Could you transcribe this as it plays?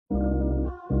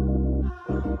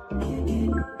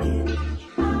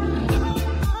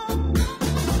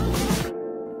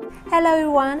Hello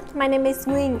everyone, my name is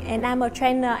Nguyen and I'm a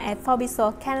trainer at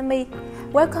 4Pixos Academy.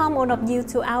 Welcome all of you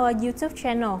to our YouTube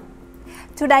channel.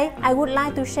 Today, I would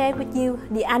like to share with you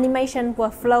the animation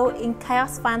workflow in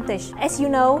Chaos Vantage. As you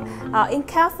know, in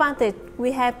Chaos Vantage,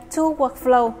 we have two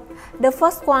workflows. The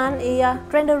first one is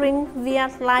rendering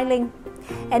via lighting,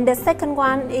 and the second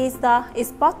one is the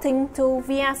exporting to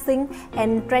VRSync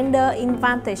and render in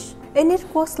Vantage. In this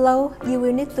workflow, you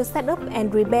will need to set up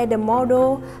and prepare the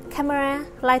model, camera,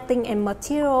 lighting, and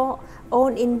material all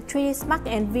in 3D Max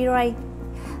and V-Ray.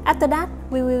 After that,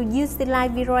 we will use the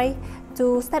Light V-Ray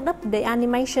to set up the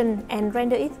animation and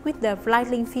render it with the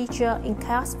lighting feature in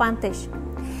Chaos Vantage.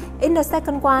 In the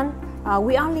second one,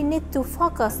 we only need to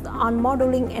focus on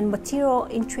modeling and material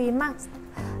in 3D Max.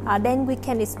 Then we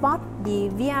can export the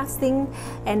VRSync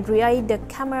and create the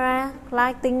camera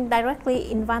lighting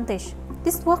directly in Vantage.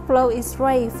 This workflow is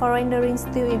great for rendering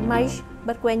still image,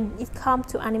 but when it comes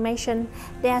to animation,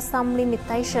 there are some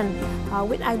limitations,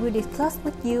 which I will discuss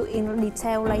with you in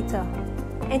detail later.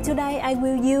 And today I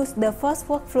will use the first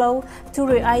workflow to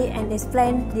create and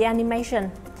explain the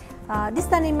animation.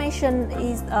 This animation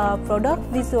is a product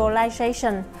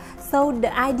visualization, so the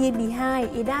idea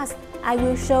behind it is I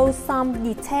will show some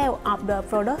detail of the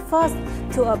product first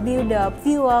to appeal the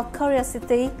viewer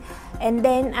curiosity, and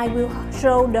then I will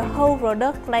show the whole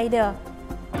product later.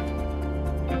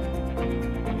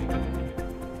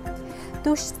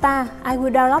 To start, I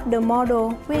will download the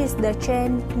model, which is the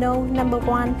chain node number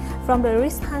 1 from the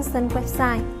Rich Hansen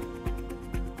website.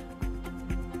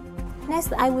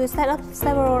 Next, I will set up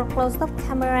several close-up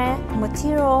camera,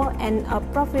 material, and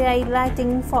appropriate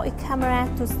lighting for each camera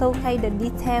to showcase the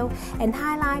detail and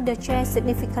highlight the chair's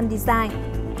significant design.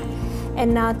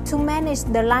 And to manage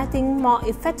the lighting more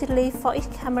effectively for each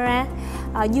camera,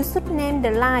 you should name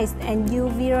the lights and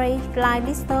use V-Ray light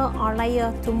lister or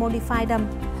layer to modify them.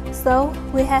 So,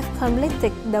 we have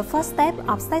completed the first step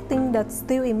of setting the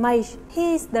still image.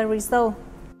 Here is the result.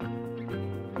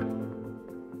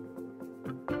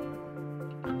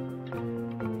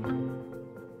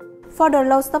 For the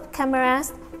close-up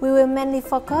cameras, we will mainly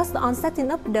focus on setting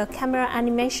up the camera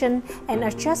animation and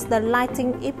adjust the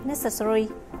lighting if necessary.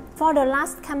 For the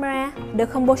last camera, the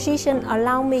composition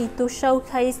allows me to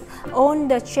showcase all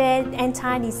the chair's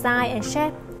entire design and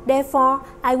shape. Therefore,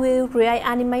 I will create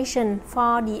animation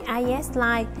for the IS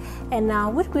light,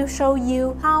 and which will show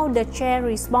you how the chair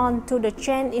responds to the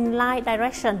change in light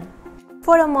direction.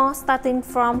 Furthermore, starting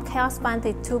from Chaos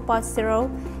Vantage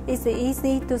 2.0, it's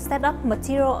easy to set up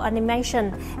material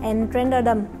animation and render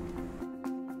them.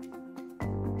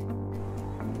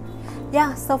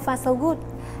 Yeah, so far so good.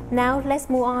 Now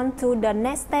let's move on to the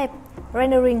next step,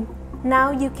 rendering. Now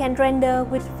you can render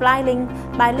with lighting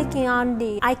by clicking on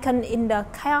the icon in the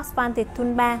Chaos Vantage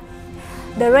toolbar.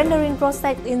 The rendering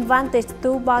process in Vantage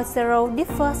 2.0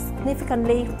 differs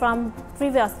significantly from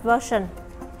previous version.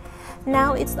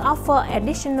 Now it offers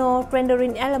additional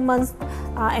rendering elements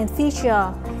and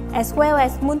features, as well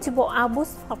as multiple output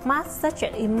formats such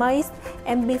as image,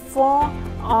 MP4,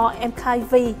 or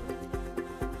MKV.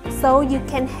 So you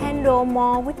can handle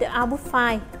more with the output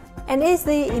file. And it's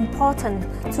really important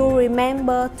to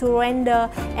remember to render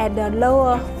at the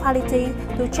lower quality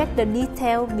to check the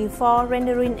detail before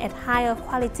rendering at higher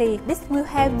quality. This will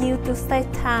help you to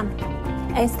save time.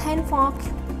 And stand for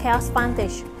Chaos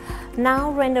Vantage.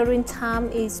 Now rendering time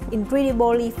is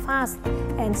incredibly fast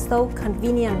and so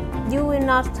convenient. You will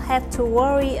not have to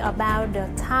worry about the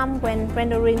time when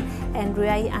rendering and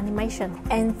create animation.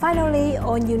 And finally,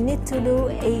 all you need to do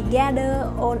is gather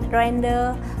or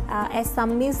render, add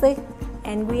some music,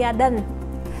 and we are done.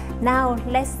 Now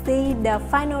let's see the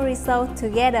final result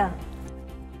together.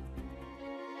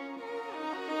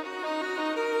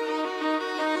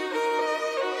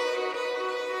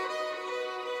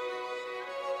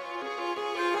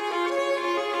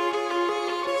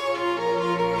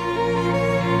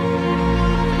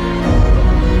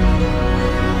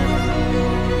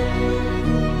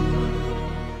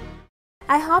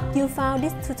 I hope you found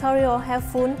this tutorial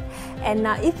helpful, and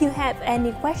if you have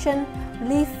any question,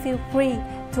 please feel free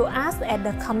to ask at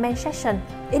the comment section.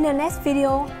 In the next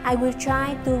video, I will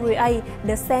try to create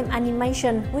the same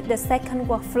animation with the second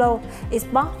workflow,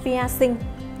 export via sync.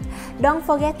 Don't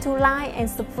forget to like and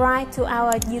subscribe to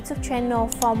our YouTube channel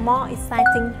for more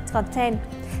exciting content.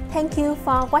 Thank you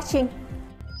for watching.